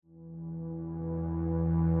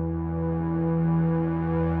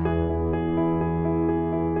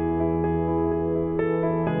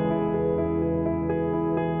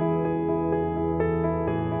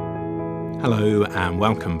Hello and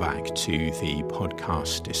welcome back to the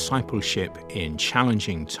podcast Discipleship in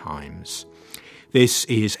Challenging Times. This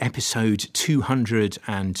is episode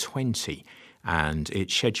 220 and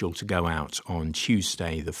it's scheduled to go out on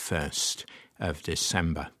Tuesday the 1st of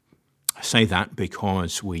December. I say that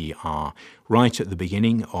because we are right at the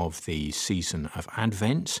beginning of the season of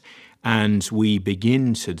Advent, and we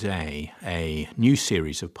begin today a new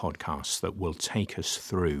series of podcasts that will take us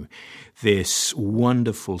through this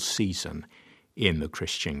wonderful season in the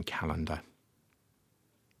Christian calendar.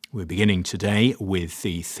 We're beginning today with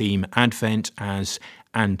the theme Advent as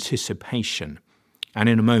Anticipation, and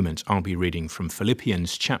in a moment I'll be reading from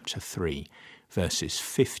Philippians chapter 3, verses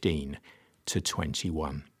 15 to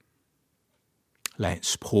 21.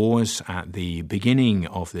 Let's pause at the beginning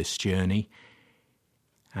of this journey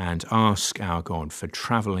and ask our God for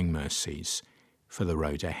travelling mercies for the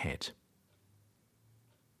road ahead.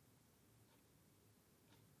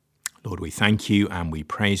 Lord, we thank you and we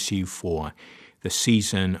praise you for the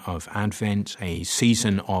season of Advent, a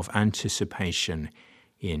season of anticipation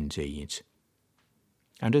indeed.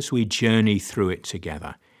 And as we journey through it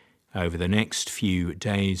together over the next few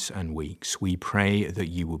days and weeks, we pray that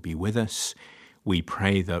you will be with us. We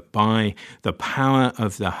pray that by the power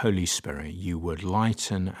of the Holy Spirit, you would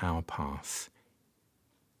lighten our path.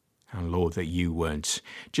 And Lord, that you would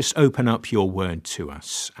just open up your word to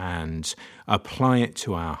us and apply it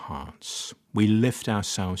to our hearts. We lift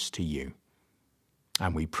ourselves to you.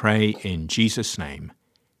 And we pray in Jesus' name.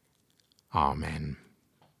 Amen.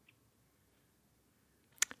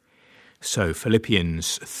 So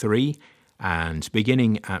Philippians 3 and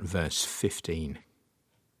beginning at verse 15.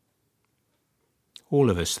 All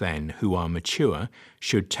of us then who are mature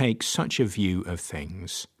should take such a view of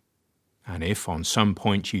things. And if on some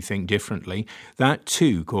point you think differently, that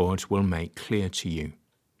too God will make clear to you.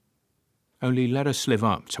 Only let us live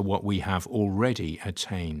up to what we have already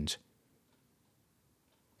attained.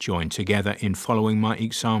 Join together in following my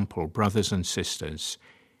example, brothers and sisters,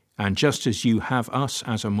 and just as you have us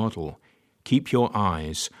as a model, keep your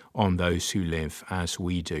eyes on those who live as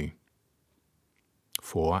we do.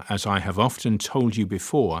 For, as I have often told you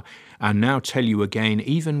before, and now tell you again,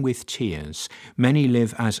 even with tears, many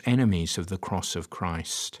live as enemies of the cross of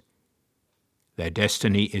Christ. Their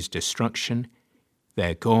destiny is destruction,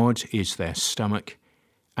 their God is their stomach,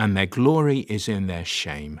 and their glory is in their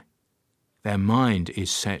shame. Their mind is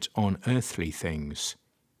set on earthly things.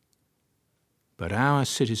 But our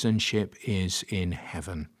citizenship is in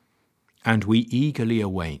heaven, and we eagerly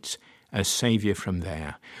await a Saviour from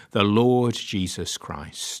there, the Lord Jesus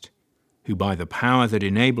Christ, who by the power that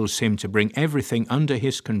enables him to bring everything under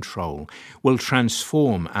his control will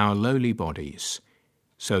transform our lowly bodies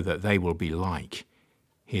so that they will be like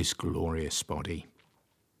his glorious body.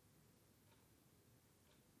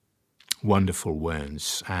 Wonderful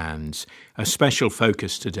words, and a special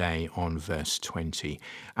focus today on verse 20.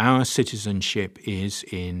 Our citizenship is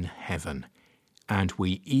in heaven, and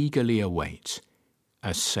we eagerly await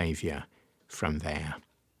a Saviour from there.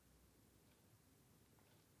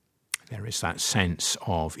 There is that sense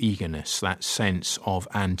of eagerness, that sense of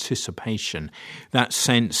anticipation, that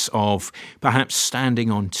sense of perhaps standing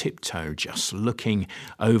on tiptoe, just looking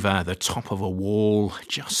over the top of a wall,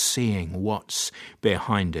 just seeing what's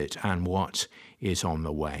behind it and what is on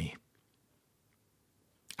the way.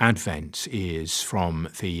 Advent is from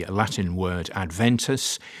the Latin word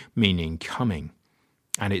adventus, meaning coming.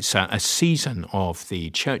 And it's a season of the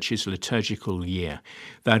Church's liturgical year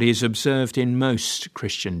that is observed in most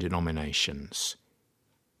Christian denominations.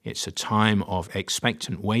 It's a time of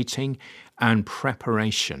expectant waiting and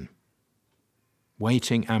preparation.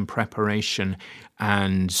 Waiting and preparation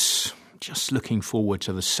and just looking forward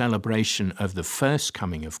to the celebration of the first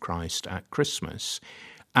coming of Christ at Christmas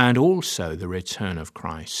and also the return of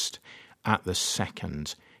Christ at the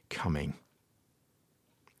second coming.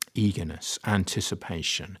 Eagerness,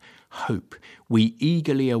 anticipation, hope. We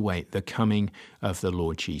eagerly await the coming of the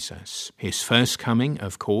Lord Jesus. His first coming,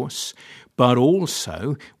 of course, but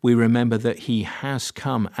also we remember that he has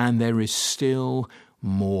come and there is still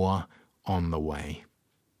more on the way.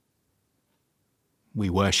 We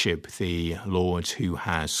worship the Lord who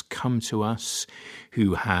has come to us,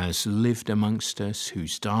 who has lived amongst us,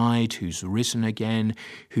 who's died, who's risen again,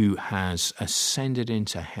 who has ascended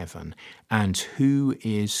into heaven, and who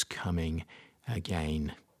is coming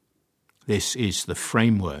again. This is the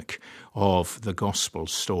framework of the gospel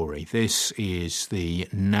story. This is the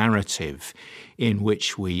narrative in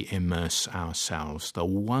which we immerse ourselves, the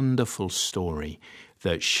wonderful story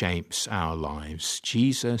that shapes our lives.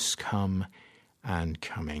 Jesus come and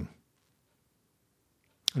coming.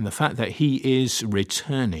 And the fact that he is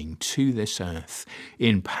returning to this earth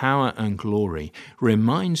in power and glory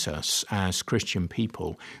reminds us as Christian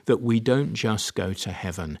people that we don't just go to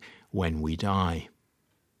heaven when we die.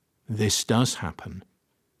 This does happen.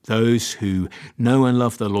 Those who know and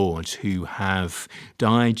love the Lord, who have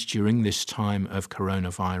died during this time of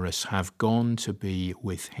coronavirus, have gone to be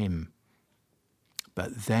with him.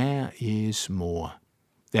 But there is more.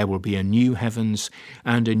 There will be a new heavens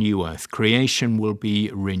and a new earth. Creation will be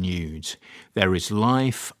renewed. There is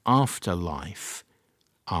life after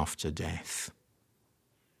death.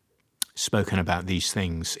 Spoken about these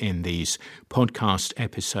things in these podcast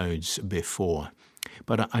episodes before,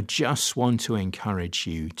 but I just want to encourage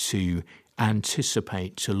you to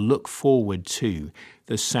anticipate, to look forward to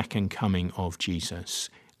the second coming of Jesus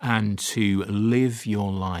and to live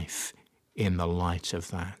your life in the light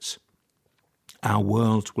of that. Our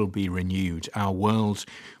world will be renewed. Our world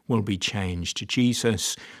will be changed.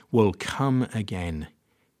 Jesus will come again.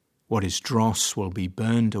 What is dross will be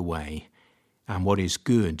burned away, and what is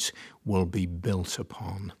good will be built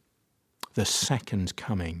upon. The second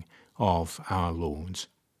coming of our Lord.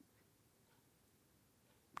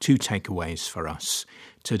 2 takeaways for us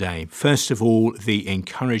today. First of all, the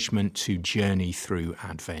encouragement to journey through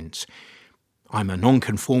Advent. I'm a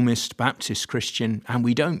nonconformist Baptist Christian, and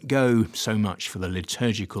we don't go so much for the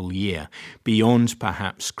liturgical year beyond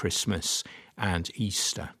perhaps Christmas and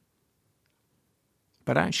Easter.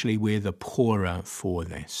 But actually we're the poorer for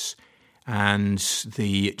this. And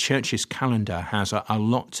the church's calendar has a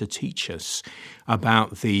lot to teach us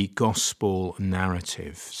about the gospel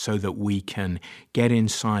narrative so that we can get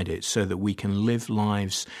inside it, so that we can live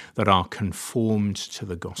lives that are conformed to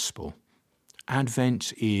the gospel.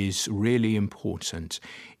 Advent is really important,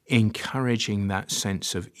 encouraging that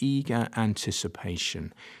sense of eager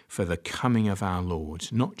anticipation for the coming of our Lord,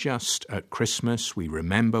 not just at Christmas, we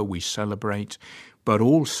remember, we celebrate, but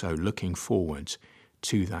also looking forward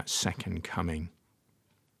to that second coming.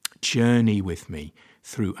 Journey with me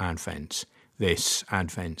through Advent, this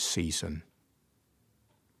Advent season.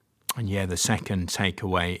 And the second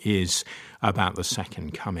takeaway is about the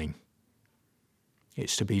second coming.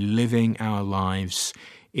 It's to be living our lives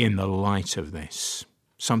in the light of this,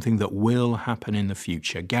 something that will happen in the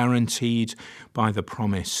future, guaranteed by the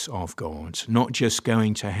promise of God. Not just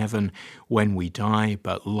going to heaven when we die,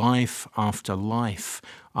 but life after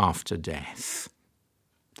death.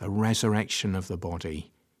 The resurrection of the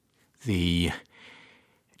body, the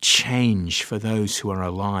change for those who are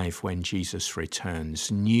alive when Jesus returns,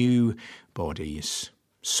 new bodies,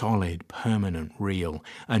 solid, permanent, real,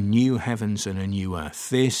 a new heavens and a new earth.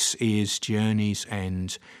 This is journey's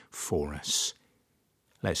end for us.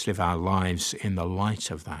 Let's live our lives in the light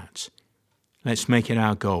of that. Let's make it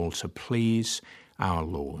our goal to please our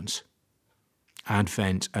Lord.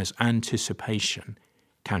 Advent as anticipation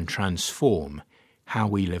can transform how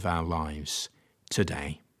we live our lives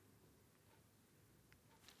today.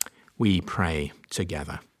 We pray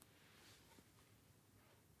together.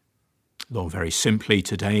 Lord, very simply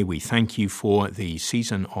today, we thank you for the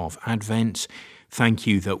season of Advent. Thank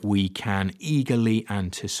you that we can eagerly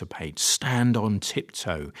anticipate, stand on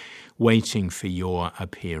tiptoe, waiting for your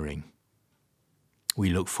appearing.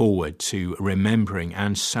 We look forward to remembering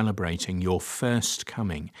and celebrating your first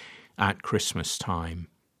coming at Christmas time.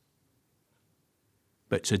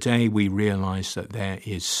 But today we realize that there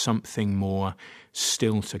is something more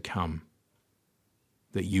still to come,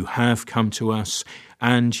 that you have come to us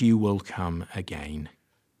and you will come again.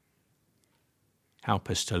 Help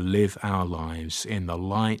us to live our lives in the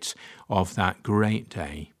light of that great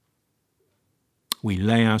day. We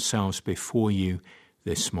lay ourselves before you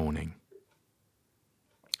this morning.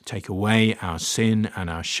 Take away our sin and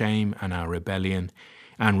our shame and our rebellion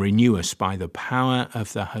and renew us by the power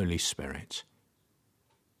of the Holy Spirit.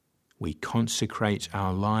 We consecrate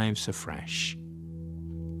our lives afresh.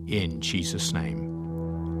 In Jesus'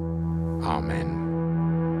 name, amen.